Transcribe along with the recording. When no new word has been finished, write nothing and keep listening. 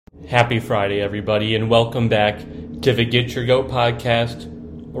Happy Friday, everybody, and welcome back to the Get Your Goat podcast.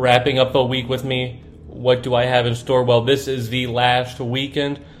 Wrapping up the week with me, what do I have in store? Well, this is the last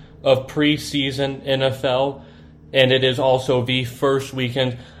weekend of preseason NFL, and it is also the first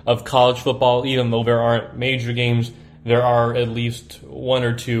weekend of college football. Even though there aren't major games, there are at least one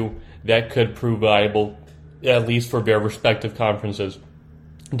or two that could prove viable, at least for their respective conferences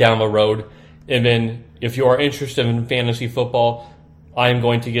down the road. And then, if you are interested in fantasy football, I am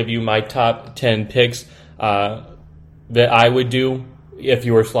going to give you my top 10 picks that I would do if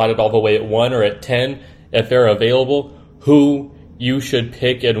you were slotted all the way at 1 or at 10, if they're available, who you should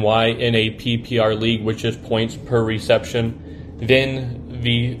pick and why in a PPR league, which is points per reception. Then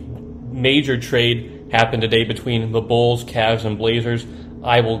the major trade happened today between the Bulls, Cavs, and Blazers.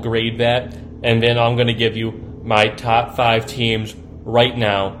 I will grade that, and then I'm going to give you my top 5 teams right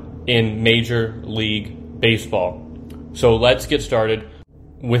now in Major League Baseball. So let's get started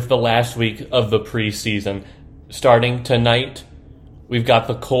with the last week of the preseason. Starting tonight, we've got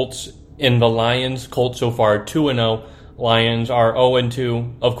the Colts and the Lions. Colts so far 2-0. Lions are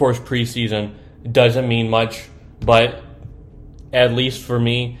 0-2. Of course, preseason doesn't mean much, but at least for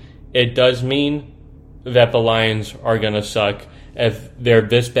me, it does mean that the Lions are going to suck. If they're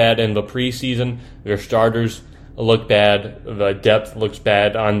this bad in the preseason, their starters look bad, the depth looks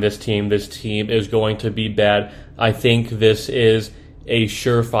bad on this team. This team is going to be bad. I think this is a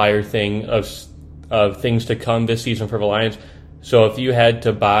surefire thing of things to come this season for the Lions. So if you had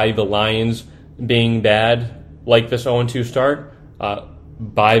to buy the Lions being bad like this 0-2 start,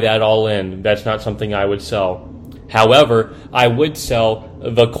 buy that all in. That's not something I would sell. However, I would sell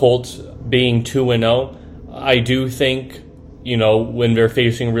the Colts being 2-0. I do think, when they're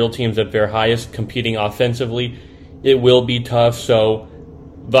facing real teams at their highest, competing offensively, it will be tough. So,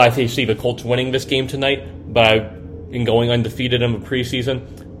 but I see the Colts winning this game tonight, and going undefeated in the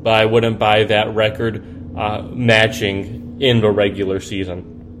preseason, but I wouldn't buy that record matching in the regular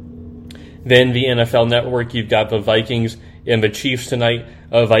season. Then the NFL Network, you've got the Vikings and the Chiefs tonight.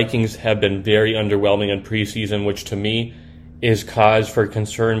 Vikings have been very underwhelming in preseason, which to me is cause for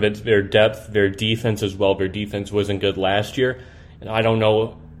concern. But their depth, their defense as well. Their defense wasn't good last year, and I don't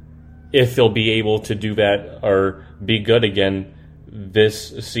know if they'll be able to do that or be good again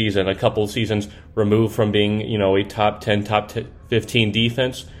this season. A couple of seasons removed from being, a top 10, top 15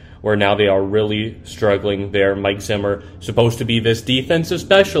 defense, where now they are really struggling there. Mike Zimmer, supposed to be this defensive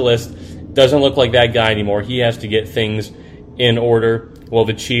specialist, doesn't look like that guy anymore. He has to get things in order. Well,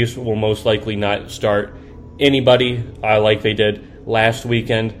 the Chiefs will most likely not start anybody like they did last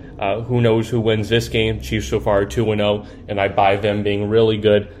weekend. Who knows who wins this game? Chiefs so far are 2-0, and I buy them being really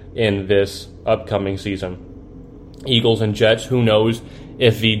good in this upcoming season. Eagles and Jets, who knows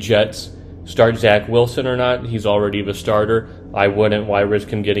if the Jets start Zach Wilson or not. He's already the starter. I wouldn't. Why risk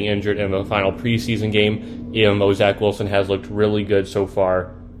him getting injured in the final preseason game, even though Zach Wilson has looked really good so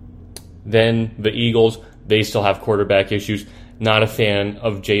far. Then the Eagles, they still have quarterback issues. Not a fan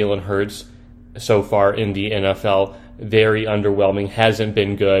of Jalen Hurts so far in the NFL. Very underwhelming. Hasn't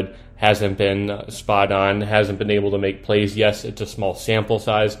been good. Hasn't been spot on. Hasn't been able to make plays. Yes, it's a small sample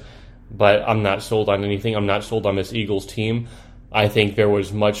size, but I'm not sold on anything. I'm not sold on this Eagles team. I think there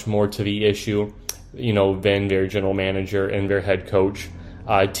was much more to the issue, than their general manager and their head coach.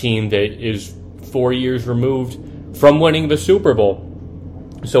 A team that is 4 years removed from winning the Super Bowl.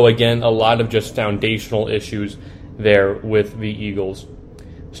 So again, a lot of just foundational issues there with the Eagles.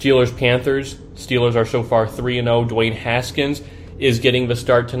 Steelers-Panthers. Steelers are so far 3-0. Dwayne Haskins is getting the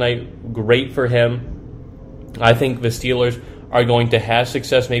start tonight. Great for him. I think the Steelers are going to have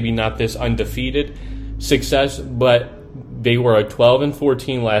success, maybe not this undefeated success, but they were a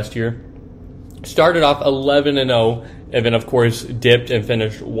 12-14 last year. Started off 11-0, and then of course dipped and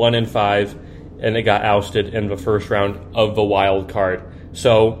finished 1-5, and they got ousted in the first round of the wild card.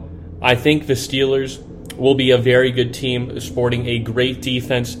 So I think the Steelers will be a very good team, sporting a great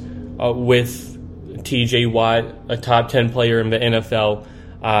defense with T.J. Watt, a top 10 player in the NFL.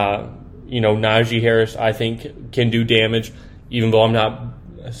 Najee Harris, I think, can do damage, even though I'm not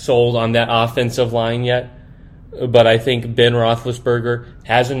sold on that offensive line yet. But I think Ben Roethlisberger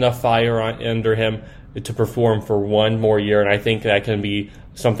has enough fire under him to perform for one more year, and I think that can be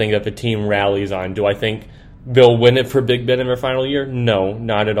something that the team rallies on. Do I think they'll win it for Big Ben in their final year? No,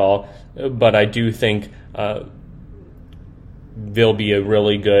 not at all. But I do think they'll be a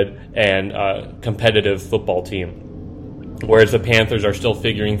really good and competitive football team. Whereas the Panthers are still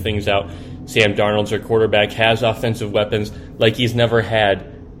figuring things out. Sam Darnold's their quarterback, has offensive weapons like he's never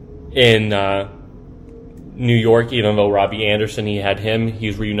had in New York, even though Robbie Anderson,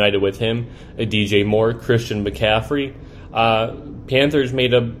 he's reunited with him. DJ Moore, Christian McCaffrey. Panthers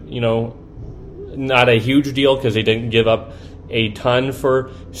made not a huge deal because they didn't give up a ton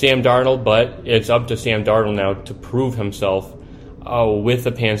for Sam Darnold, but it's up to Sam Darnold now to prove himself with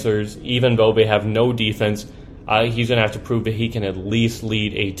the Panthers. Even though they have no defense, he's going to have to prove that he can at least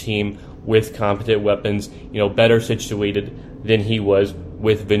lead a team with competent weapons, better situated than he was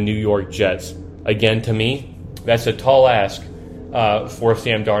with the New York Jets. Again, to me, that's a tall ask for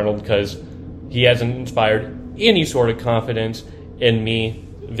Sam Darnold because he hasn't inspired any sort of confidence in me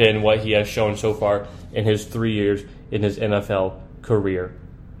than what he has shown so far in his 3 years in his NFL career.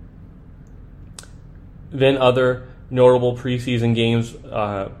 Then other notable preseason games,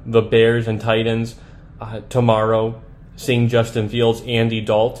 the Bears and Titans tomorrow, seeing Justin Fields. Andy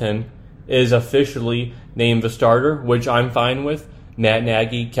Dalton is officially named the starter, which I'm fine with. Matt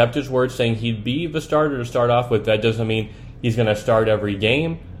Nagy kept his word saying he'd be the starter to start off with. That doesn't mean he's going to start every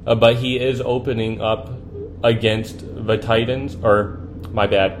game, but he is opening up against the Titans,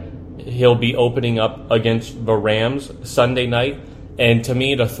 he'll be opening up against the Rams Sunday night. And to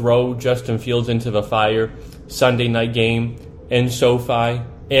me, to throw Justin Fields into the fire Sunday night game in SoFi,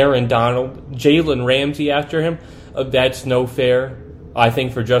 Aaron Donald, Jalen Ramsey after him, that's no fair. I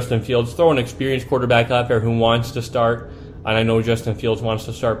think for Justin Fields, throw an experienced quarterback out there who wants to start, and I know Justin Fields wants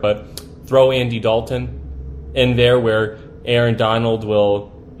to start, but throw Andy Dalton in there where Aaron Donald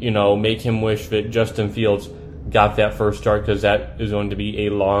will, make him wish that Justin Fields got that first start because that is going to be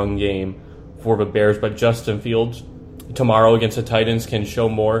a long game for the Bears. But Justin Fields tomorrow against the Titans can show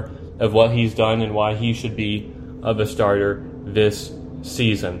more of what he's done and why he should be the starter this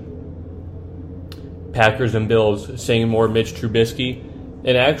season. Packers and Bills, saying more Mitch Trubisky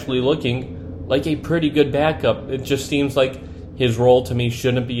and actually looking like a pretty good backup. It just seems like his role to me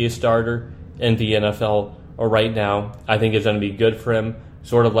shouldn't be a starter in the NFL right now. I think it's going to be good for him,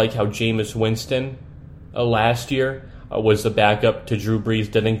 sort of like how Jameis Winston last year was the backup to Drew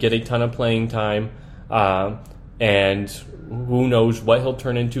Brees, didn't get a ton of playing time, and who knows what he'll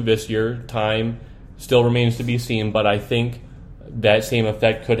turn into this year. Time still remains to be seen, but I think that same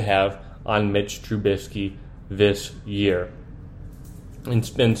effect could have on Mitch Trubisky this year. And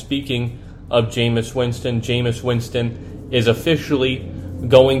speaking of Jameis Winston is officially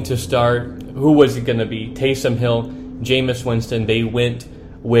going to start. Who was it going to be? Taysom Hill, Jameis Winston. They went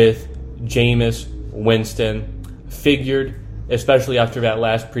with Jameis Winston. Figured, especially after that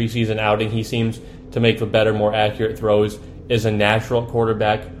last preseason outing, he seems to make the better, more accurate throws. Is a natural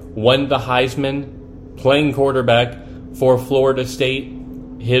quarterback. Won the Heisman playing quarterback for Florida State.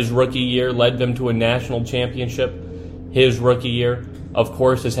 His rookie year led them to a national championship. His rookie year, of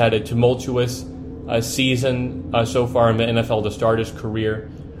course, has had a tumultuous season so far in the NFL to start his career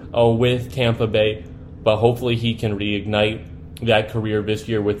with Tampa Bay, but hopefully he can reignite that career this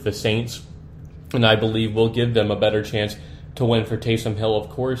year with the Saints, and I believe will give them a better chance to win. For Taysom Hill, of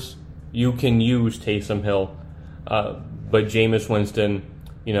course, you can use Taysom Hill, but Jameis Winston,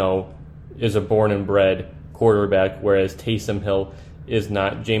 is a born and bred quarterback, whereas Taysom Hill is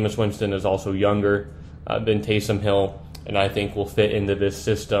not. Jameis Winston is also younger than Taysom Hill, and I think will fit into this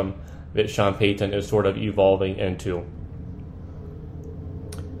system that Sean Payton is sort of evolving into.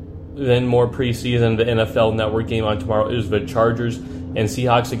 Then more preseason, the NFL Network game on tomorrow is the Chargers and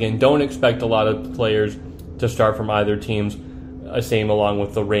Seahawks. Again, don't expect a lot of players to start from either teams. Same along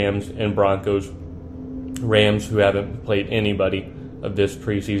with the Rams and Broncos. Rams who haven't played anybody of this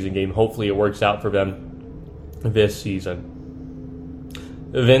preseason game. Hopefully it works out for them this season.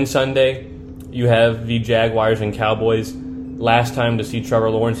 Then Sunday, you have the Jaguars and Cowboys. Last time to see Trevor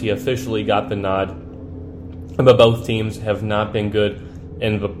Lawrence, he officially got the nod. But both teams have not been good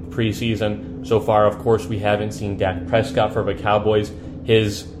in the preseason so far. Of course, we haven't seen Dak Prescott for the Cowboys.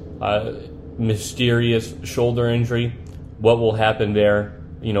 His mysterious shoulder injury. What will happen there,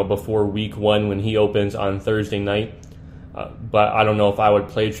 before week 1 when he opens on Thursday night. But I don't know if I would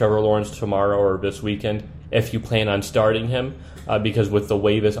play Trevor Lawrence tomorrow or this weekend if you plan on starting him, because with the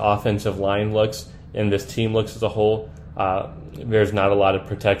way this offensive line looks and this team looks as a whole, there's not a lot of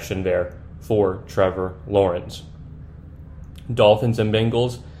protection there for Trevor Lawrence. Dolphins and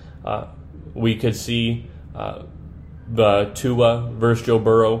Bengals, we could see the Tua versus Joe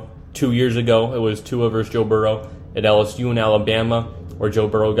Burrow. 2 years ago, it was Tua versus Joe Burrow at LSU in Alabama, where Joe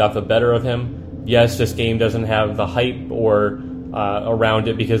Burrow got the better of him. Yes, this game doesn't have the hype or around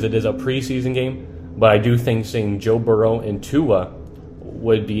it because it is a preseason game, but I do think seeing Joe Burrow and Tua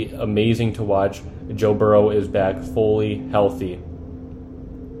would be amazing to watch. Joe Burrow is back fully healthy.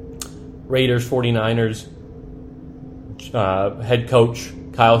 Raiders 49ers head coach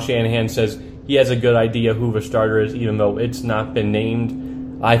Kyle Shanahan says he has a good idea who the starter is, even though it's not been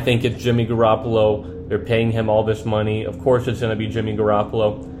named. I think it's Jimmy Garoppolo They're paying him all this money. Of course, it's going to be Jimmy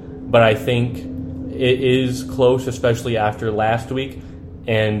Garoppolo, but I think it is close, especially after last week.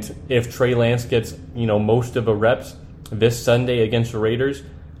 And if Trey Lance gets, most of the reps this Sunday against the Raiders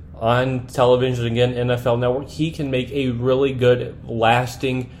on television again, NFL Network, he can make a really good,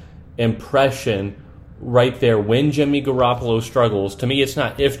 lasting impression right there when Jimmy Garoppolo struggles. To me, it's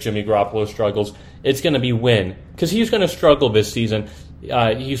not if Jimmy Garoppolo struggles, it's going to be when. Because he's going to struggle this season.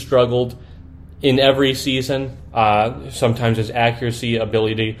 He struggled in every season. Sometimes his accuracy,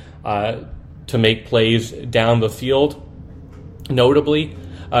 ability to make plays down the field, notably.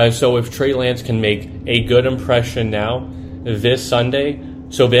 So if Trey Lance can make a good impression now, this Sunday,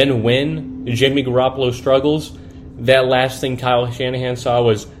 so then when Jimmy Garoppolo struggles, that last thing Kyle Shanahan saw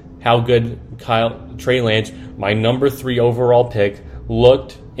was how good Trey Lance, my number 3 overall pick,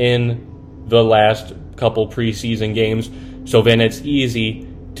 looked in the last couple preseason games. So then it's easy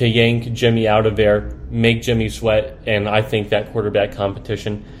to yank Jimmy out of there, make Jimmy sweat, and I think that quarterback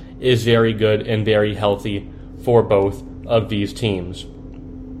competition is very good and very healthy for both of these teams.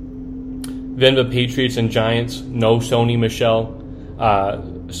 Then the Patriots and Giants, no Sony Michel.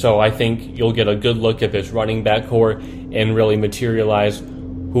 So I think you'll get a good look at this running back core and really materialize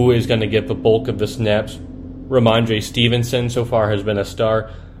who is going to get the bulk of the snaps. Ramondre Stevenson so far has been a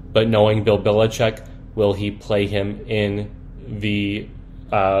star, but knowing Bill Belichick, will he play him in the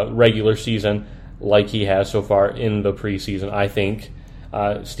regular season like he has so far in the preseason? I think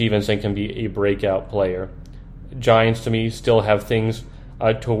Stevenson can be a breakout player. Giants, to me, still have things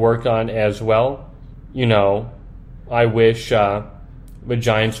to work on as well. I wish the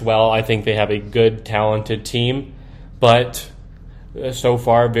Giants well. I think they have a good, talented team, but so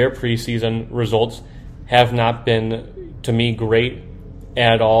far their preseason results have not been, to me, great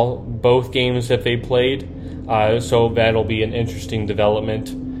at all. Both games that they played, so that'll be an interesting development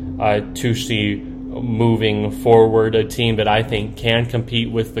to see moving forward, a team that I think can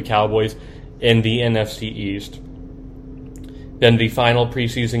compete with the Cowboys in the NFC East. Then the final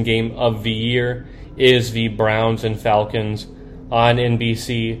preseason game of the year is the Browns and Falcons on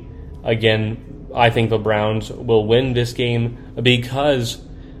NBC. Again, I think the Browns will win this game because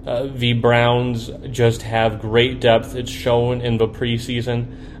the Browns just have great depth. It's shown in the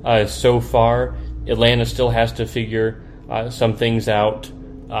preseason so far. Atlanta still has to figure some things out,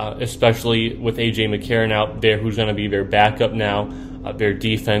 especially with A.J. McCarron out there, who's going to be their backup now. Their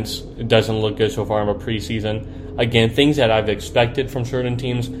defense doesn't look good so far in the preseason. Again, things that I've expected from certain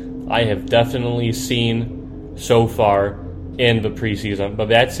teams, I have definitely seen so far in the preseason. But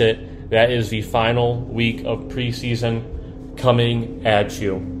that's it. That is the final week of preseason coming at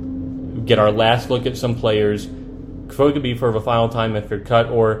you. Get our last look at some players. Could be for the final time if they're cut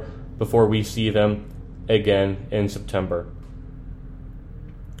or before we see them again in September.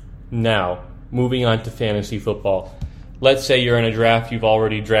 Now, moving on to fantasy football. Let's say you're in a draft, you've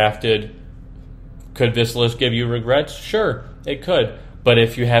already drafted. Could this list give you regrets? Sure, it could. But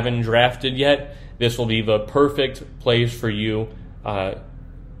if you haven't drafted yet, this will be the perfect place for you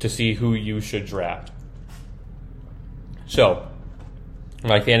to see who you should draft. So,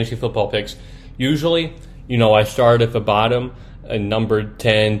 my fantasy football picks. Usually, I start at the bottom, number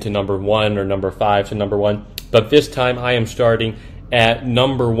 10 to number 1 or number 5 to number 1. But this time I am starting at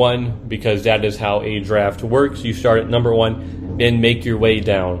number 1 because that is how a draft works. You start at number 1, then make your way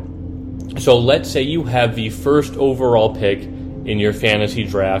down. So let's say you have the first overall pick in your fantasy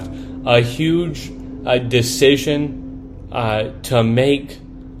draft. A huge decision to make.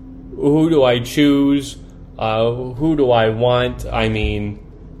 Who do I choose? Who do I want? I mean,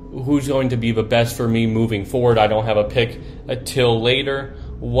 who's going to be the best for me moving forward? I don't have a pick until later.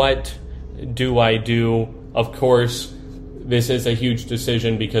 What do I do? Of course, this is a huge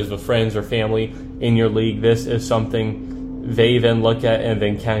decision because the friends or family in your league, this is something they then look at and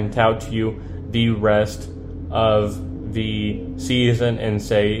then count out to you the rest of the season and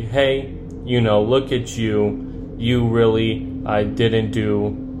say, hey, look at you. You really didn't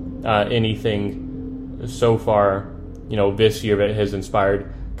do anything so far, this year that has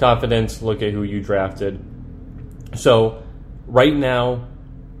inspired confidence. Look at who you drafted. So right now,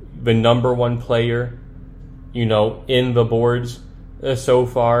 the number 1 player, in the boards so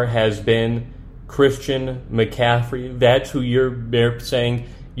far has been Christian McCaffrey. That's who they're saying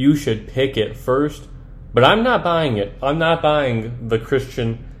you should pick it first. But I'm not buying it. I'm not buying the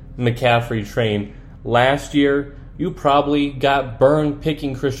Christian McCaffrey train. Last year, you probably got burned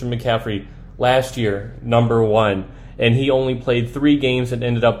picking Christian McCaffrey last year, number 1. And he only played 3 games and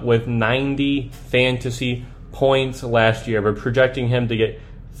ended up with 90 fantasy points last year. We're projecting him to get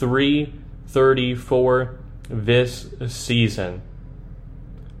 334 this season.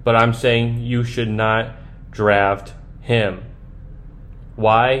 but I'm saying you should not draft him.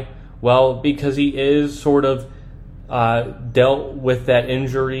 Why? Well, because he is sort of dealt with that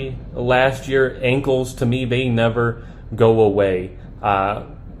injury last year. Ankles, to me, they never go away.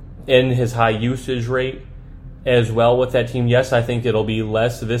 In his high usage rate as well with that team, yes, I think it'll be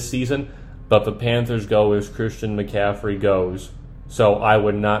less this season, but the Panthers go as Christian McCaffrey goes. So I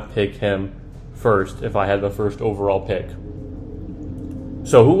would not pick him first if I had the first overall pick.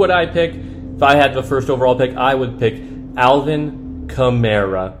 So who would I pick? If I had the first overall pick, I would pick Alvin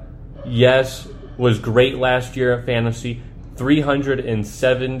Kamara. Yes, was great last year at fantasy.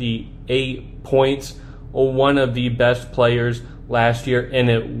 378 points. One of the best players last year,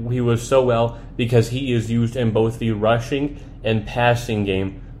 and he was so well because he is used in both the rushing and passing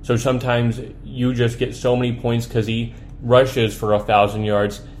game. So sometimes you just get so many points because he rushes for 1,000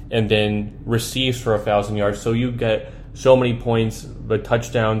 yards and then receives for 1,000 yards. So you get so many points, but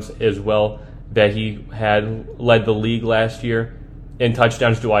touchdowns as well, that he had led the league last year in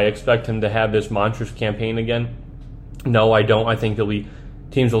touchdowns. Do I expect him to have this monstrous campaign again? No, I don't. I think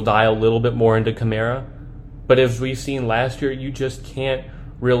teams will dial a little bit more into Kamara. But as we've seen last year, you just can't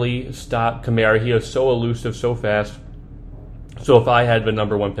really stop Kamara. He is so elusive, so fast. So if I had the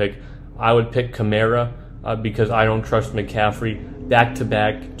number one pick, I would pick Kamara because I don't trust McCaffrey.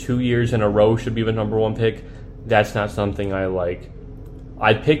 Back-to-back, 2 years in a row should be the number one pick. That's not something I like.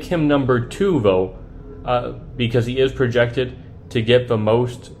 I'd pick him number two, though, because he is projected to get the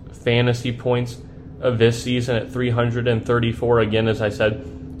most fantasy points of this season at 334. Again, as I said,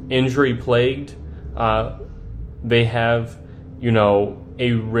 injury-plagued. They have,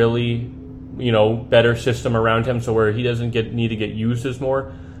 a really, better system around him, so where he doesn't need to get used as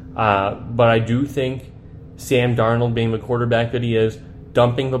more. But I do think Sam Darnold, being the quarterback that he is,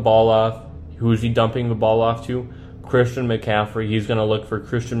 dumping the ball off. Who is he dumping the ball off to? Christian McCaffrey. He's going to look for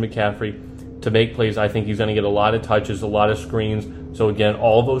Christian McCaffrey to make plays. I think he's going to get a lot of touches, a lot of screens. So again,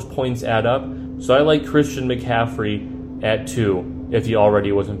 all those points add up. So I like Christian McCaffrey at 2 if he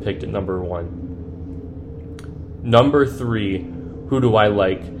already wasn't picked at number 1. Number 3, who do I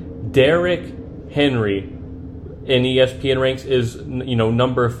like? Derrick Henry in ESPN ranks is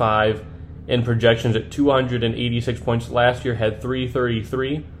number 5 in projections at 286 points. Last year had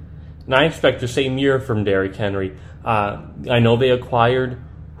 333. And I expect the same year from Derrick Henry. I know they acquired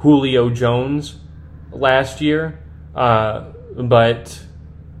Julio Jones last year, but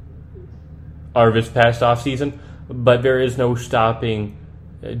this past offseason, but there is no stopping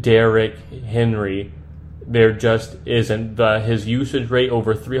Derrick Henry. There just isn't. His usage rate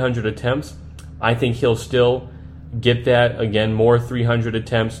over 300 attempts, I think he'll still get that. Again, more 300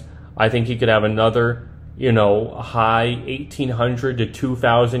 attempts. I think he could have another, high 1,800 to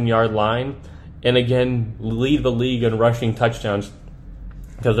 2,000 yard line. And again, lead the league in rushing touchdowns.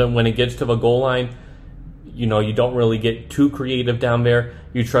 Because when it gets to the goal line, you don't really get too creative down there.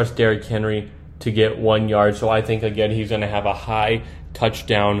 You trust Derrick Henry to get 1 yard. So I think, again, he's going to have a high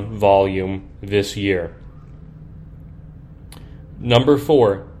touchdown volume this year. Number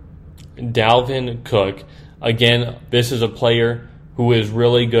 4, Dalvin Cook. Again, this is a player who is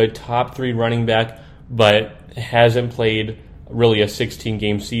really good, top 3 running back, but hasn't played really a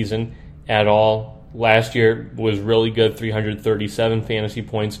 16-game season at all. Last year was really good, 337 fantasy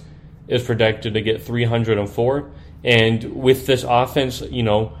points, is projected to get 304. And with this offense,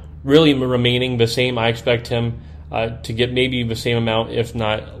 really remaining the same, I expect him to get maybe the same amount, if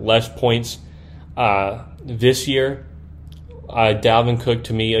not less points this year. Dalvin Cook,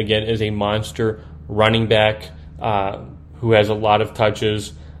 to me, again, is a monster running back who has a lot of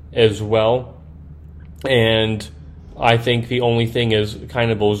touches as well. And I think the only thing is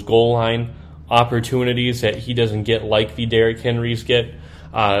kind of those goal line opportunities that he doesn't get like the Derrick Henrys get.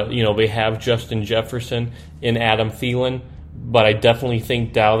 They have Justin Jefferson and Adam Thielen, but I definitely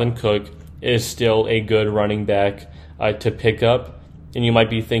think Dalvin Cook is still a good running back to pick up. And you might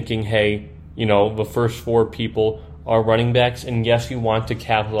be thinking, hey, the first 4 people are running backs, and yes, you want to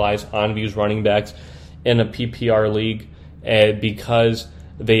capitalize on these running backs in a PPR league because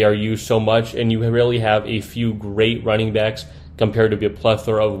they are used so much, and you really have a few great running backs compared to the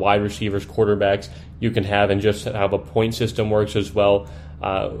plethora of wide receivers, quarterbacks you can have, and just how a point system works as well,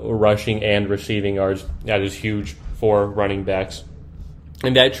 rushing and receiving yards. That is huge for running backs.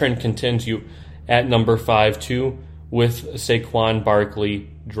 And that trend continues at number 5 too, with Saquon Barkley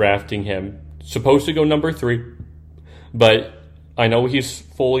drafting him. Supposed to go number 3, but I know he's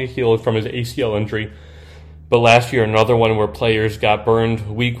fully healed from his ACL injury. But last year, another one where players got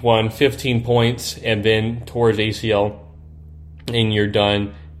burned week 1, 15 points, and then towards ACL, and you're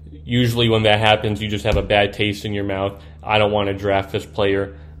done. Usually when that happens, you just have a bad taste in your mouth. I don't want to draft this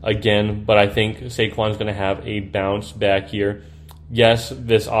player again, but I think Saquon's going to have a bounce back year. Yes,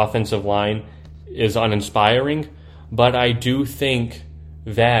 this offensive line is uninspiring, but I do think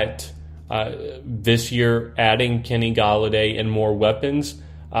that this year adding Kenny Golladay and more weapons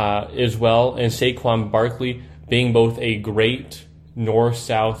as well, and Saquon Barkley being both a great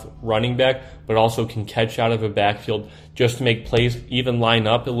north-south running back, but also can catch out of a backfield just to make plays, even line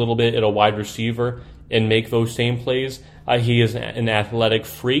up a little bit at a wide receiver and make those same plays. He is an athletic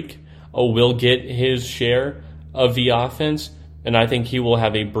freak, will get his share of the offense, and I think he will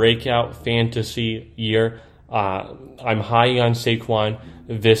have a breakout fantasy year. I'm high on Saquon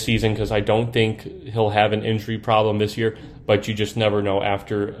this season because I don't think he'll have an injury problem this year, but you just never know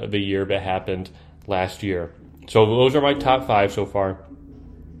after the year that happened last year. So those are my top 5 so far.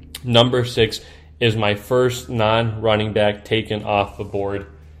 Number 6 is my first non-running back taken off the board,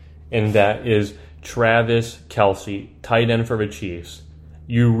 and that is Travis Kelce, tight end for the Chiefs.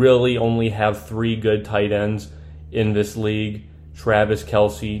 You really only have 3 good tight ends in this league: Travis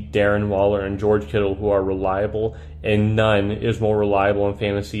Kelce, Darren Waller, and George Kittle, who are reliable, and none is more reliable in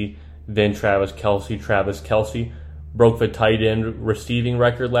fantasy than Travis Kelce. Travis Kelce broke the tight end receiving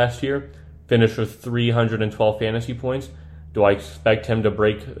record last year, finished with 312 fantasy points. Do I expect him to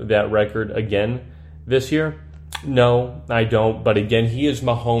break that record again this year? No, I don't. But again, he is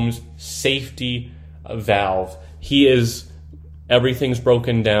Mahomes' safety valve. He is, everything's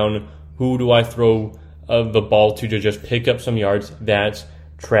broken down. Who do I throw the ball to just pick up some yards? That's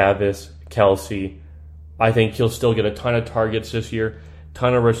Travis Kelce. I think he'll still get a ton of targets this year,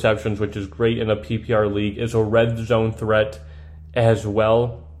 ton of receptions, which is great in a PPR league. Is a red zone threat as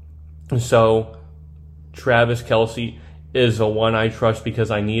well. So Travis Kelce is the one I trust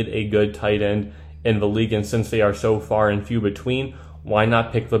because I need a good tight end in the league, and since they are so far and few between, why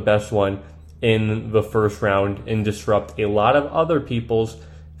not pick the best one in the first round and disrupt a lot of other people's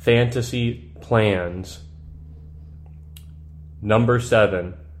fantasy plans? Number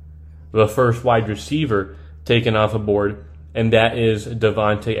 7, the first wide receiver taken off a board, and that is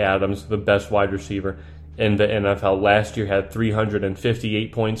Davante Adams, the best wide receiver in the NFL. Last year had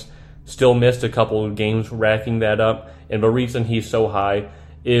 358 points, still missed a couple of games racking that up, and the reason he's so high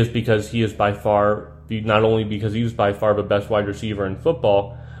is because he is by far, not only because he's by far the best wide receiver in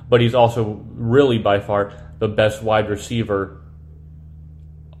football, but he's also really by far the best wide receiver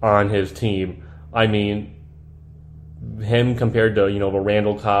on his team. I mean, him compared to, the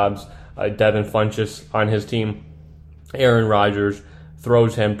Randall Cobbs, Devin Funchess on his team, Aaron Rodgers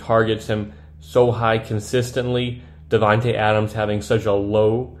throws him, targets him so high consistently. Davante Adams having such a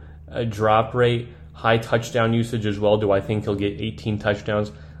low drop rate, high touchdown usage as well. Do I think he'll get 18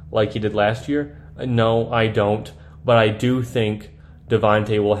 touchdowns like he did last year? No, I don't. But I do think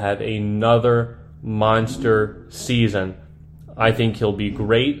Davante will have another monster season. I think he'll be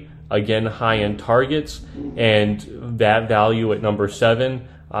great. Again, high in targets, and that value at number 7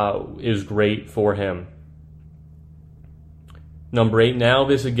 is great for him. Number 8, now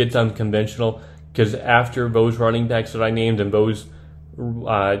this gets unconventional because after those running backs that I named and those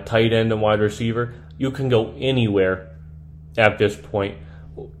tight end and wide receiver, you can go anywhere at this point.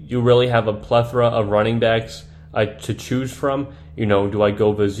 You really have a plethora of running backs to choose from. Do I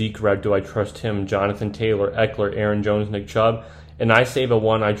go the Zeke route? Do I trust him? Jonathan Taylor, Eckler, Aaron Jones, Nick Chubb? And I say the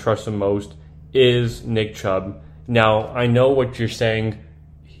one I trust the most is Nick Chubb. Now, I know what you're saying.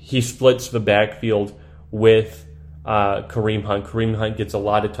 He splits the backfield with Kareem Hunt. Kareem Hunt gets a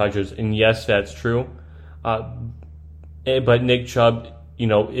lot of touches, and yes, that's true. But Nick Chubb,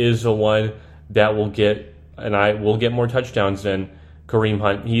 is the one that will get, and I will get more touchdowns than Kareem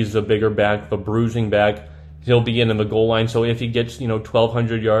Hunt. He's the bigger back, the bruising back. He'll be in the goal line. So if he gets,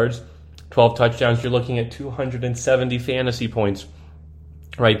 1,200 yards, 12 touchdowns, you're looking at 270 fantasy points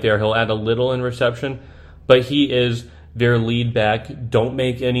right there. He'll add a little in reception, but he is their lead back. Don't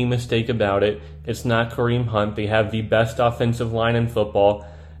make any mistake about it. It's not Kareem Hunt. They have the best offensive line in football.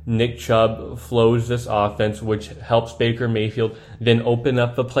 Nick Chubb flows this offense, which helps Baker Mayfield then open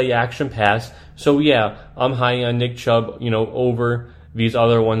up the play action pass. So yeah, I'm high on Nick Chubb, over these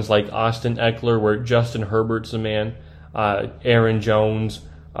other ones like Austin Eckler, where Justin Herbert's the man, Aaron Jones,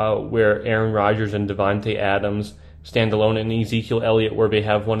 where Aaron Rodgers and Davante Adams stand alone, and Ezekiel Elliott, where they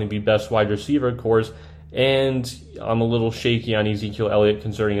have one of the best wide receiver cores. And I'm a little shaky on Ezekiel Elliott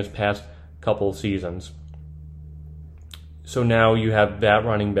considering his past couple of seasons. So now you have that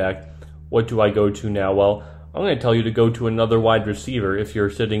running back. What do I go to now? Well, I'm going to tell you to go to another wide receiver if you're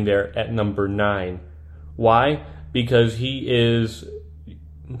sitting there at number 9. Why? Because he is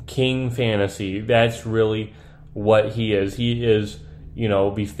king fantasy. That's really what he is. He is,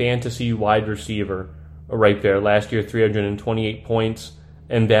 the fantasy wide receiver right there. Last year, 328 points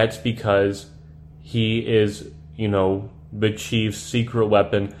and that's because he is, the Chiefs' secret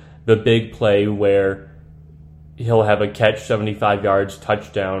weapon, the big play where he'll have a catch, 75 yards,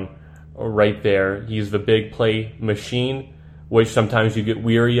 touchdown right there. He's the big play machine, which sometimes you get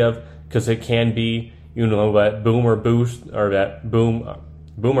weary of because it can be, that boom or boost or that boom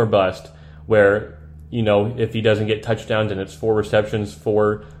or bust where, if he doesn't get touchdowns and it's 4 receptions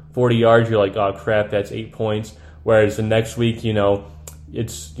for 40 yards, you're like, oh crap, that's 8 points. Whereas the next week,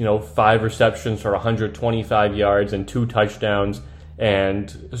 it's 5 receptions for 125 yards and 2 touchdowns,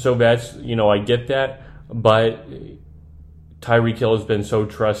 and so that's I get that, but Tyreek Hill has been so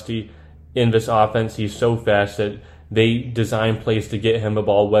trusty in this offense. He's so fast that they design plays to get him the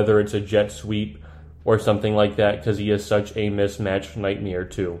ball, whether it's a jet sweep or something like that, because he is such a mismatch nightmare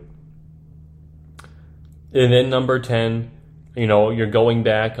too. And then number 10, you're going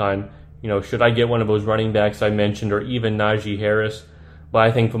back on, should I get one of those running backs I mentioned or even Najee Harris? But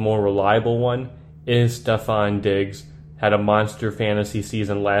I think the more reliable one is Stefon Diggs. Had a monster fantasy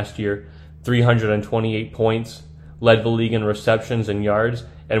season last year, 328 points, led the league in receptions and yards.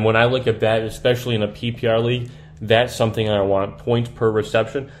 And when I look at that, especially in a PPR league, that's something I want, points per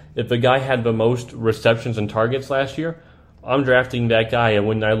reception. If the guy had the most receptions and targets last year, I'm drafting that guy. And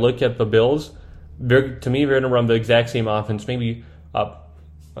when I look at the Bills, to me, they're going to run the exact same offense, maybe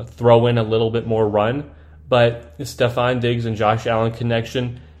throw in a little bit more run. But Stefon Diggs and Josh Allen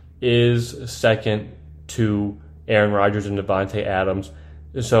connection is second to Aaron Rodgers and Devontae Adams.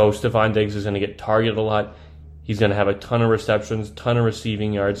 So Stefon Diggs is going to get targeted a lot. He's going to have a ton of receptions, ton of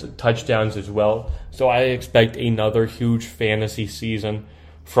receiving yards, touchdowns as well. So I expect another huge fantasy season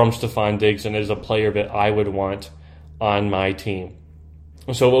from Stefon Diggs, and is a player that I would want on my team.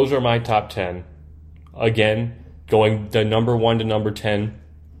 So those are my top 10. Again, going the number 1 to number 10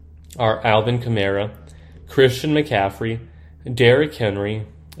 are Alvin Kamara, Christian McCaffrey, Derrick Henry,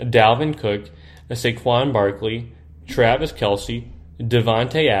 Dalvin Cook, Saquon Barkley, Travis Kelce,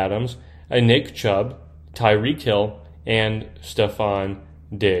 Devontae Adams, Nick Chubb, Tyreek Hill, and Stefon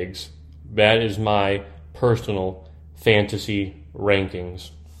Diggs. That is my personal fantasy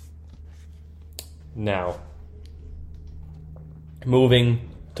rankings. Now, moving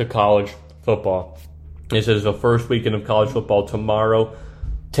to college football. This is the first weekend of college football. Tomorrow,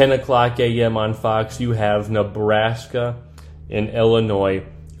 10 o'clock a.m. on Fox, you have Nebraska and Illinois.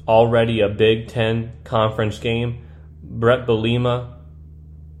 Already a Big Ten conference game. Brett Bielema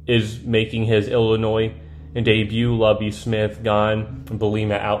is making his Illinois debut. Lovie Smith gone.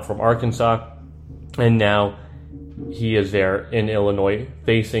 Bielema out from Arkansas. And now he is there in Illinois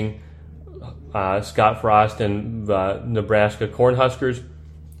facing Scott Frost and the Nebraska Cornhuskers.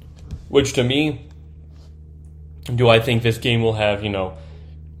 Which to me, do I think this game will have,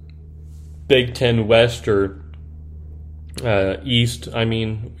 Big Ten West or East?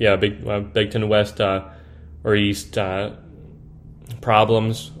 Big Ten West or East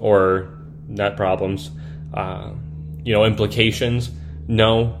problems or not problems, implications.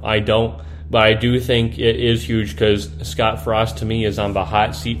 No, I don't. But I do think it is huge because Scott Frost, to me, is on the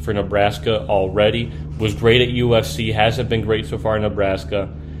hot seat for Nebraska already. Was great at USC, hasn't been great so far in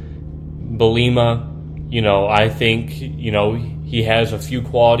Nebraska. Bielema, I think, he has a few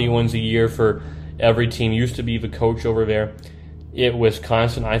quality ones a year for every team. Used to be the coach over there at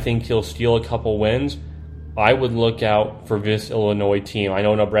Wisconsin. I think he'll steal a couple wins. I would look out for this Illinois team. I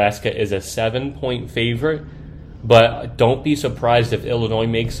know Nebraska is a 7-point favorite, but don't be surprised if Illinois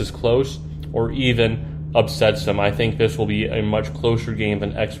makes this close or even upsets them. I think this will be a much closer game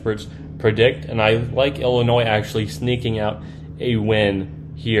than experts predict, and I like Illinois actually sneaking out a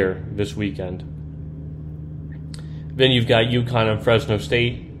win here this weekend. Then you've got UConn and Fresno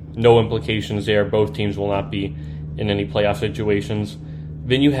State. No implications there. Both teams will not be in any playoff situations.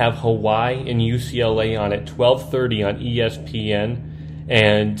 Then you have Hawaii and UCLA on at 12:30 on ESPN.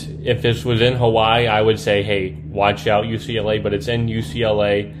 And if this was in Hawaii, I would say, hey, watch out UCLA, but it's in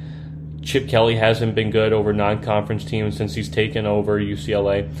UCLA. Chip Kelly hasn't been good over non-conference teams since he's taken over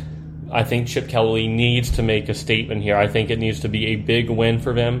UCLA. I think Chip Kelly needs to make a statement here. I think it needs to be a big win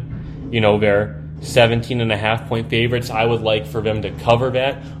for them. They're 17.5-point favorites. I would like for them to cover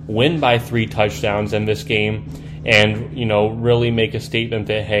that, win by 3 touchdowns in this game, and, really make a statement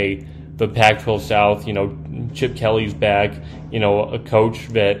that, hey, the Pac-12 South, Chip Kelly's back, a coach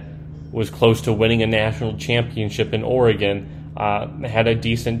that was close to winning a national championship in Oregon, had a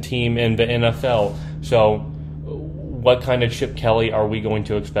decent team in the NFL. So what kind of Chip Kelly are we going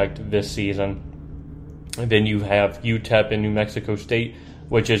to expect this season? And then you have UTEP and New Mexico State,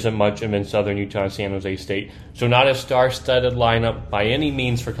 which isn't much, and then Southern Utah and San Jose State. So not a star-studded lineup by any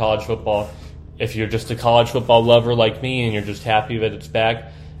means for college football if you're just a college football lover like me and you're just happy that it's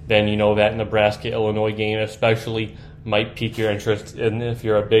back, then you know that Nebraska-Illinois game especially might pique your interest, and if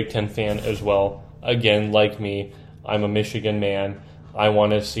you're a Big Ten fan as well. Again, like me, I'm a Michigan man. I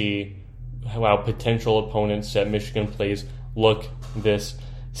want to see how potential opponents that Michigan plays look this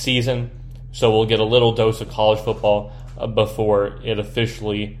season. So we'll get a little dose of college football before it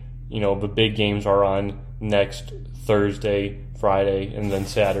officially, the big games are on next Thursday, Friday, and then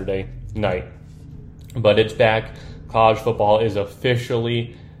Saturday night. But it's back. College football is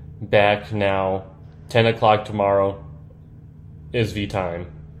officially back now. 10 o'clock tomorrow is the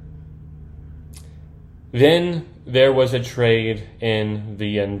time. Then there was a trade in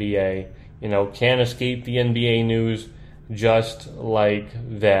the NBA. Can't escape the NBA news just like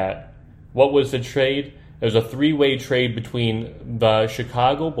that. What was the trade? It was a three-way trade between the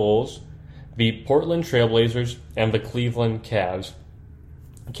Chicago Bulls, the Portland Trailblazers, and the Cleveland Cavs.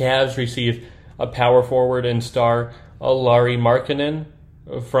 Cavs received a power forward and star, Lauri Markkanen,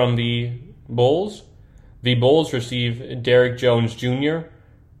 from the Bulls. The Bulls received Derrick Jones Jr.,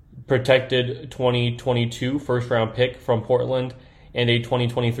 protected 2022 first-round pick from Portland, and a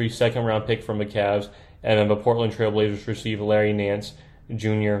 2023 second-round pick from the Cavs. And then the Portland Trailblazers received Larry Nance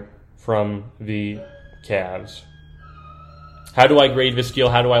Jr. from the Cavs. How do I grade this deal?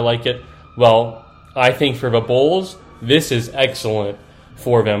 How do I like it? Well, I think for the Bulls, this is excellent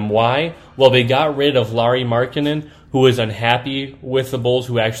for them. Why? Well, they got rid of Lauri Markkanen, who was unhappy with the Bulls,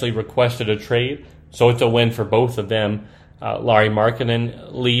 who actually requested a trade. So it's a win for both of them. Lauri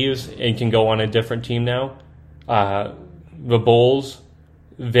Markkanen leaves and can go on a different team now. The Bulls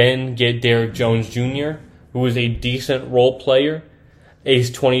then get Derrick Jones Jr., who is a decent role player, a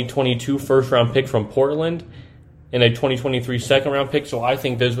 2022 first-round pick from Portland, and a 2023 second-round pick. So I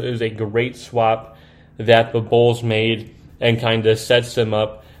think this is a great swap that the Bulls made and kind of sets them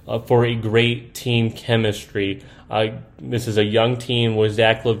up for a great team chemistry. This is a young team with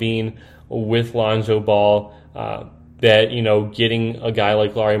Zach LaVine, with Lonzo Ball, that, getting a guy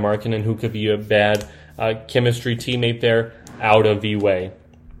like Lauri Markkanen, who could be a bad chemistry teammate there, out of the way.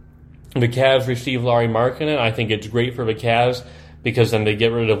 The Cavs receive Lauri Markkanen. I think it's great for the Cavs because then they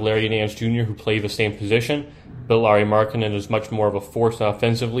get rid of Larry Nance Jr., who played the same position, but Lauri Markkanen is much more of a force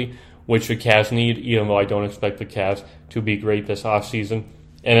offensively, which the Cavs need, even though I don't expect the Cavs to be great this offseason.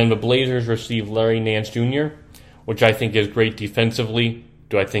 And then the Blazers receive Larry Nance Jr., which I think is great defensively.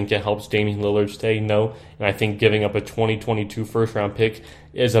 Do I think it helps Damian Lillard stay? No. And I think giving up a 2022 first-round pick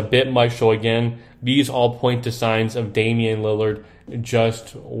is a bit much. So again, these all point to signs of Damian Lillard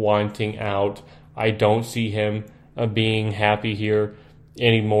just wanting out. I don't see him being happy here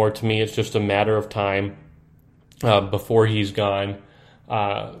anymore. To me, it's just a matter of time before he's gone.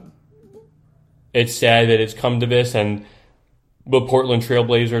 It's sad that it's come to this, and the Portland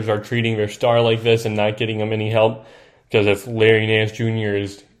Trailblazers are treating their star like this and not getting him any help. Because if Larry Nance Jr.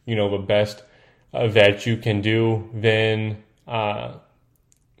 is, the best that you can do, then I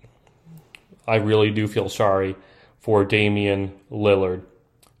really do feel sorry for Damian Lillard.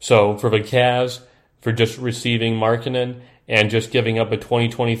 So for the Cavs, for just receiving Markkanen and just giving up a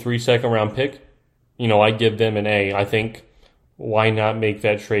 2023 second-round pick, I give them an A. I think, why not make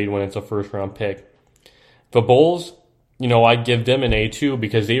that trade when it's a first-round pick? The Bulls, I give them an A too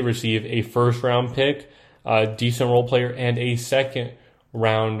because they receive a first-round pick, a decent role player, and a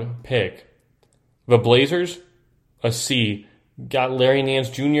second-round pick. The Blazers, a C. Got Larry Nance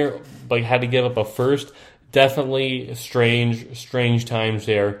Jr., but had to give up a first. Definitely strange times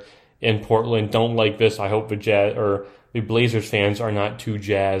there in Portland. Don't like this. I hope the Blazers fans are not too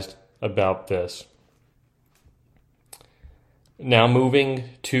jazzed about this. Now moving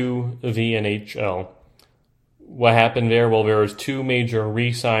to the NHL. What happened there? Well, there was two major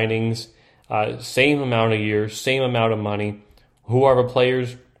re-signings. Same amount of years, same amount of money. Who are the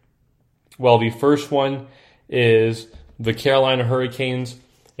players? Well, the first one is the Carolina Hurricanes,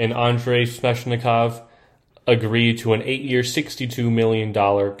 and Andrei Svechnikov agreed to an 8-year, $62 million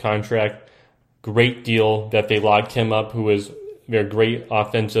contract. Great deal that they locked him up, who is their great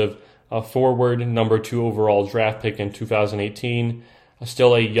offensive forward, number 2 overall draft pick in 2018.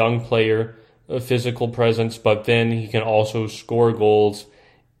 Still a young player, a physical presence, but then he can also score goals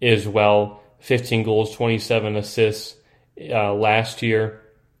as well. 15 goals, 27 assists last year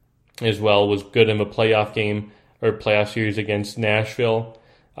as well. Was good in the playoff game or playoff series against Nashville.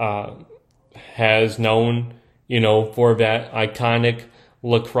 Has known, for that iconic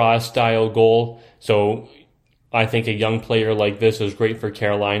lacrosse-style goal. So I think a young player like this is great for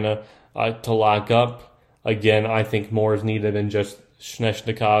Carolina to lock up. Again, I think more is needed than just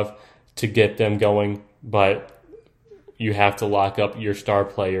Svechnikov to get them going, but you have to lock up your star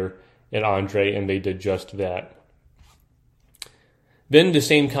player and Andre, and they did just that. Then the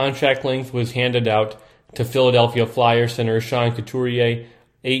same contract length was handed out to Philadelphia Flyers center Sean Couturier,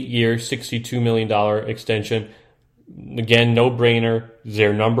 8-year, $62 million extension. Again, no-brainer.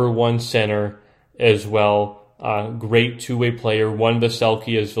 Their number one center as well. Great two-way player. Won the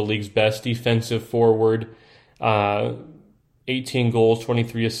Selke as the league's best defensive forward. 18 goals,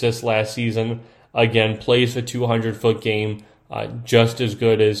 23 assists last season. Again, plays a 200-foot game. Just as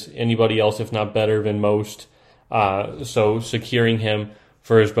good as anybody else, if not better than most. So securing him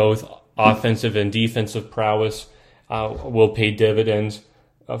for his both offensive and defensive prowess will pay dividends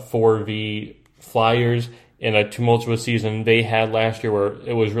for the Flyers in a tumultuous season they had last year where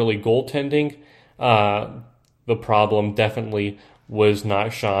it was really goaltending. The problem definitely was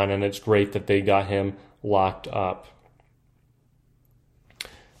not Sean, and it's great that they got him locked up.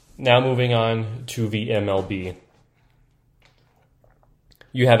 Now moving on to the MLB.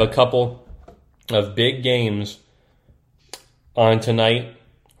 You have a couple of big games on tonight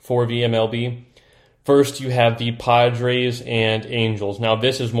for the MLB. First, you have the Padres and Angels. Now,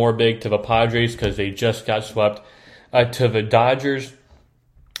 this is more big to the Padres because they just got swept to the Dodgers.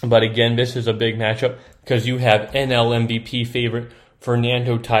 But again, this is a big matchup because you have NL MVP favorite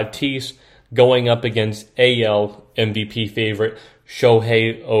Fernando Tatis going up against AL MVP favorite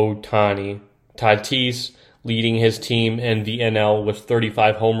Shohei Ohtani. Tatis leading his team in the NL with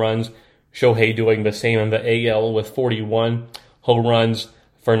 35 home runs. Shohei doing the same in the AL with 41 home runs.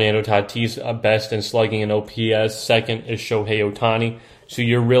 Fernando Tatis best in slugging and OPS. Second is Shohei Ohtani. So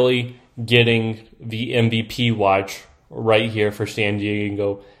you're really getting the MVP watch right here for San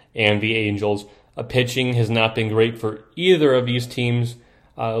Diego and the Angels. Pitching has not been great for either of these teams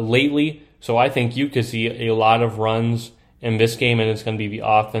lately. So I think you could see a lot of runs in this game, and it's going to be the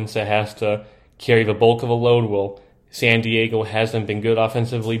offense that has to carry the bulk of the load. Well, San Diego hasn't been good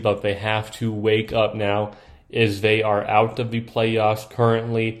offensively, but they have to wake up now as they are out of the playoffs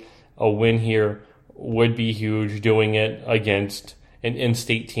currently. A win here would be huge, doing it against an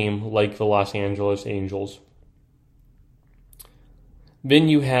in-state team like the Los Angeles Angels. Then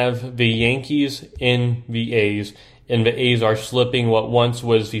you have the Yankees and the A's, and the A's are slipping. What once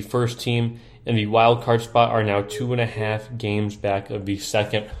was the first team in the wild card spot are now 2.5 games back of the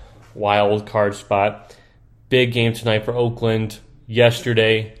second wild card spot. Big game tonight for Oakland.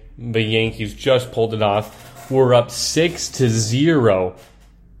 Yesterday, the Yankees just pulled it off. We're up 6-0,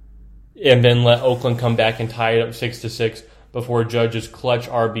 and then let Oakland come back and tie it up 6-6 before Judge's clutch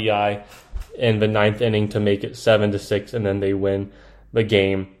RBI in the ninth inning to make it 7-6, and then they win the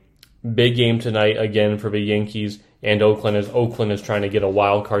game. Big game tonight again for the Yankees and Oakland, as Oakland is trying to get a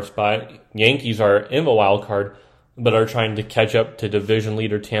wild card spot. Yankees are in the wild card, but are trying to catch up to division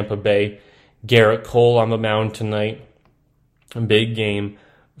leader Tampa Bay. Garrett Cole on the mound tonight. Big game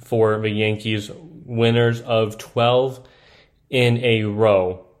for the Yankees, winners of 12 in a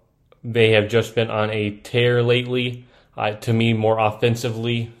row. They have just been on a tear lately. To me, more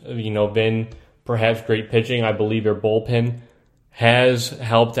offensively, than perhaps great pitching. I believe their bullpen has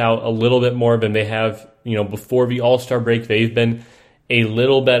helped out a little bit more than they have, before the All-Star break. They've been a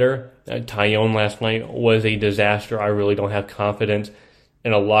little better. Tyone last night was a disaster. I really don't have confidence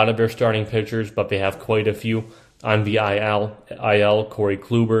in a lot of their starting pitchers, but they have quite a few on the IL. Corey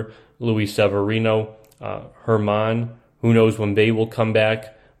Kluber, Luis Severino, Herman. Who knows when they will come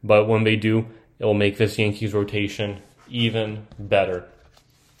back, but when they do, it will make this Yankees rotation even better.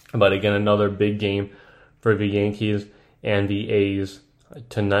 But again, another big game for the Yankees and the A's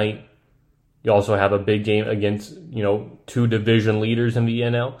tonight. You also have a big game against, two division leaders in the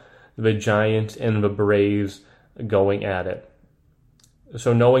NL, the Giants and the Braves going at it.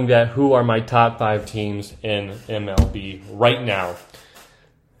 So knowing that, who are my top 5 teams in MLB right now?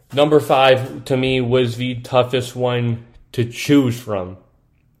 Number 5, to me, was the toughest one to choose from.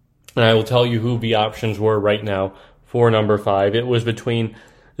 And I will tell you who the options were right now for number 5. It was between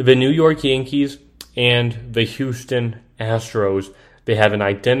the New York Yankees and the Houston Astros. They have an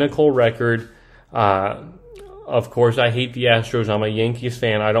identical record. Of course, I hate the Astros. I'm a Yankees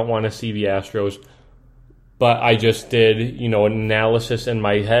fan. I don't want to see the Astros. But I just did, an analysis in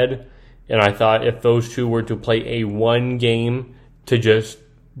my head, and I thought if those two were to play a one game to just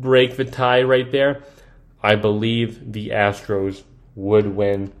break the tie right there, I believe the Astros would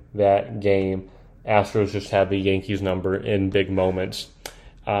win that game. Astros just have the Yankees number in big moments.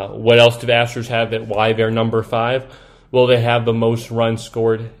 What else do the Astros have that why they're number 5? Well, they have the most runs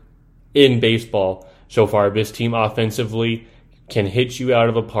scored in baseball so far. This team offensively can hit you out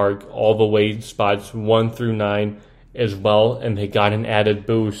of the park all the way spots 1 through 9 as well, and they got an added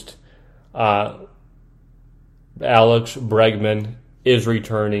boost. Alex Bregman is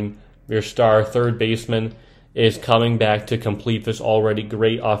returning. Your star third baseman is coming back to complete this already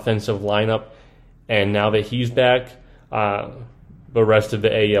great offensive lineup. And now that he's back, the rest of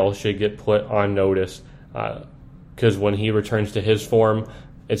the AL should get put on notice. Because when he returns to his form,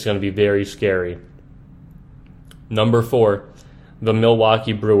 it's going to be very scary. Number 4, the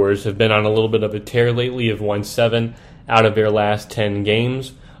Milwaukee Brewers have been on a little bit of a tear lately. Have won 7 out of their last 10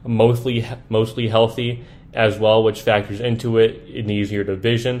 games, mostly healthy as well, which factors into it an easier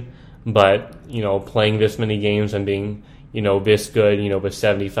division. But, playing this many games and being, this good, with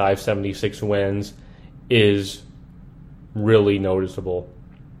 75, 76 wins is really noticeable.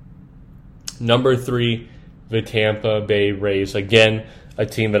 Number 3, the Tampa Bay Rays. Again, a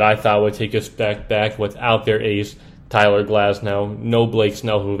team that I thought would take a step back without their ace, Tyler Glasnow. No Blake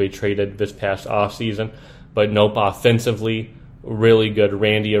Snell, who they traded this past offseason. But nope, offensively, really good.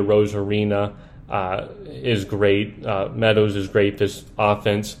 Randy Arozarena is great. Meadows is great. This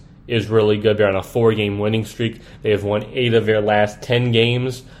offense is really good. They're on a 4-game winning streak. They have won 8 of their last 10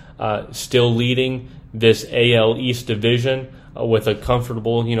 games, still leading this AL East division with a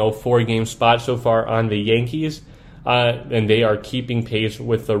comfortable, 4-game spot so far on the Yankees. And they are keeping pace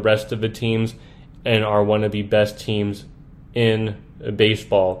with the rest of the teams and are one of the best teams in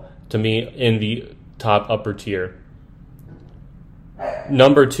baseball, to me, in the top upper tier.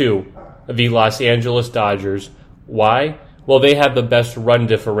 Number 2, the Los Angeles Dodgers. Why? Well, they have the best run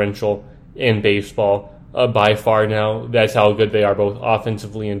differential in baseball by far now. That's how good they are, both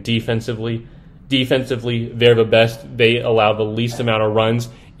offensively and defensively. Defensively, they're the best. They allow the least amount of runs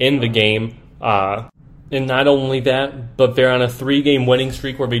in the game. And not only that, but they're on a 3-game winning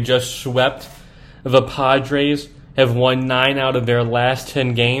streak where they just swept the Padres, have won 9 out of their last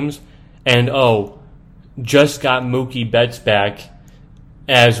 10 games, and just got Mookie Betts back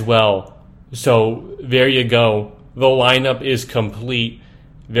as well. So there you go. The lineup is complete.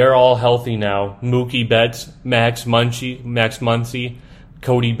 They're all healthy now. Mookie Betts, Max Muncy,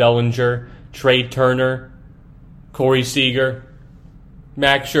 Cody Bellinger, Trey Turner, Corey Seager,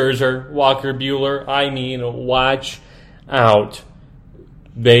 Max Scherzer, Walker Buehler. Watch out.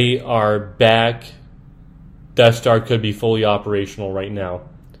 They are back. Death Star could be fully operational right now.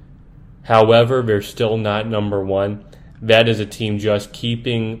 However, they're still not number 1. That is a team just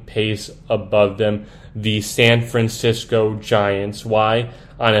keeping pace above them. The San Francisco Giants. Why?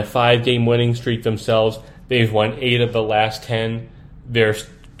 On a 5-game winning streak themselves, they've won 8 of the last 10. Their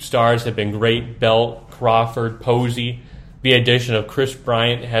stars have been great. Belt, Crawford, Posey. The addition of Chris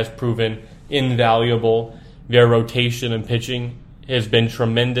Bryant has proven invaluable. Their rotation and pitching has been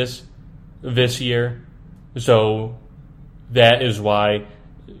tremendous this year. So that is why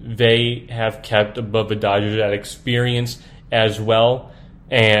they have kept above the Dodgers at experience as well.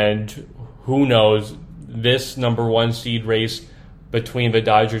 And who knows, this number 1 seed race between the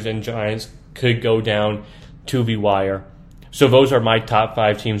Dodgers and Giants could go down to the wire. So those are my top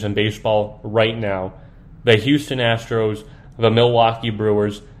 5 teams in baseball right now. The Houston Astros, the Milwaukee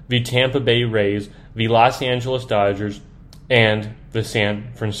Brewers, the Tampa Bay Rays, the Los Angeles Dodgers, and the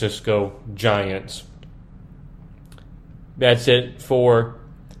San Francisco Giants. That's it for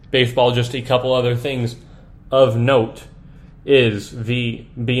baseball. Just a couple other things of note is the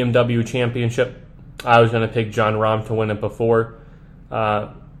BMW Championship. I was going to pick Jon Rahm to win it before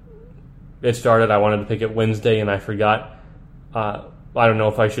it started. I wanted to pick it Wednesday, and I forgot. I don't know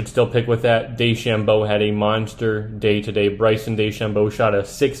if I should still pick with that. DeChambeau had a monster day today. Bryson DeChambeau shot a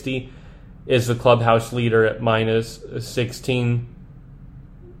 60, is the clubhouse leader at minus 16.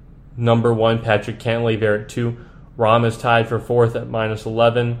 Number 1, Patrick Cantlay there at 2. Rahm is tied for 4th at minus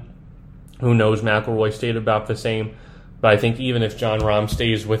 11. Who knows? McIlroy stayed about the same. But I think even if Jon Rahm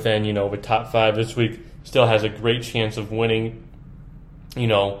stays within, the top 5 this week, still has a great chance of winning,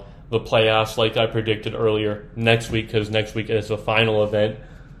 the playoffs like I predicted earlier next week, because next week is the final event.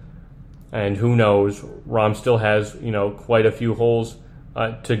 And who knows? Rahm still has, quite a few holes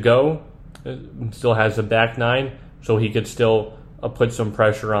to go. Still has the back 9, so he could still put some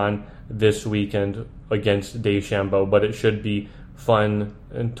pressure on this weekend against DeChambeau. But it should be fun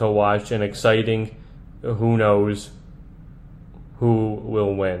to watch and exciting. Who knows who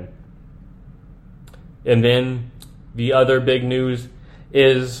will win? And then the other big news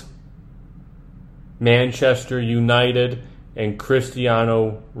is Manchester United and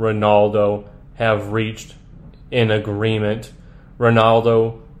Cristiano Ronaldo have reached an agreement.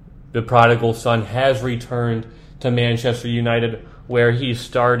 Ronaldo, the prodigal son, has returned to Manchester United, where he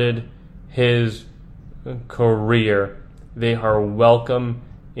started his career. They are welcoming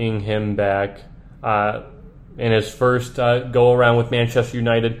him back. In his first go-around with Manchester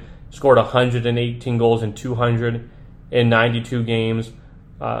United, scored 118 goals in 292 games,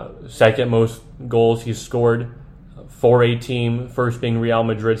 second most goals he's scored for a team, first being Real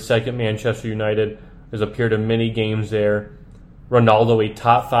Madrid, second Manchester United, has appeared in many games there. Ronaldo, a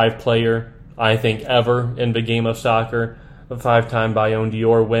top 5 player, I think, ever in the game of soccer, a 5-time Ballon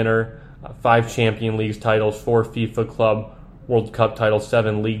d'Or winner, 5 Champions League titles, 4 FIFA Club World Cup titles,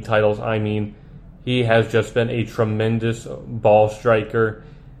 7 league titles. I mean, he has just been a tremendous ball striker,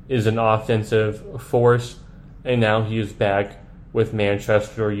 is an offensive force, and now he is back with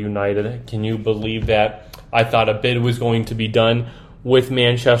Manchester United. Can you believe that? I thought a bid was going to be done with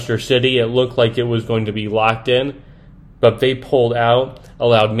Manchester City. It looked like it was going to be locked in, but they pulled out,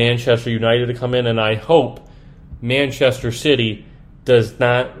 allowed Manchester United to come in, and I hope Manchester City does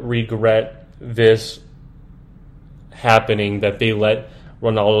not regret this happening, that they let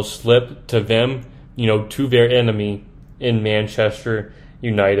Ronaldo slip to them, to their enemy in Manchester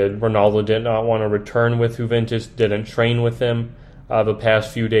United. Ronaldo did not want to return with Juventus, didn't train with them the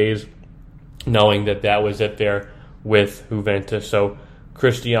past few days, knowing that was it there with Juventus. So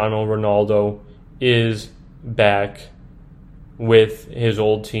Cristiano Ronaldo is back with his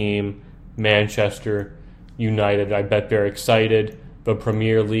old team, Manchester United. I bet they're excited. The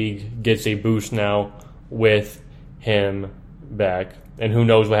Premier League gets a boost now with him back. And who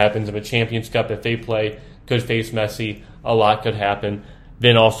knows what happens in the Champions Cup if they play. Could face Messi. A lot could happen.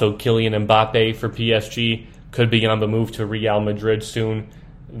 Then also Kylian Mbappe for PSG could be on the move to Real Madrid soon.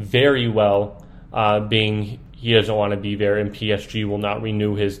 Very well, being he doesn't want to be there and PSG will not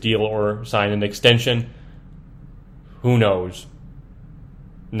renew his deal or sign an extension. Who knows?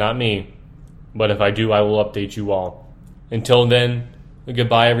 Not me. But if I do, I will update you all. Until then,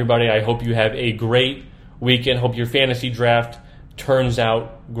 goodbye, everybody. I hope you have a great weekend. Hope your fantasy draft turns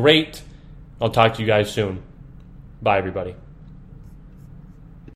out great. I'll talk to you guys soon. Bye, everybody.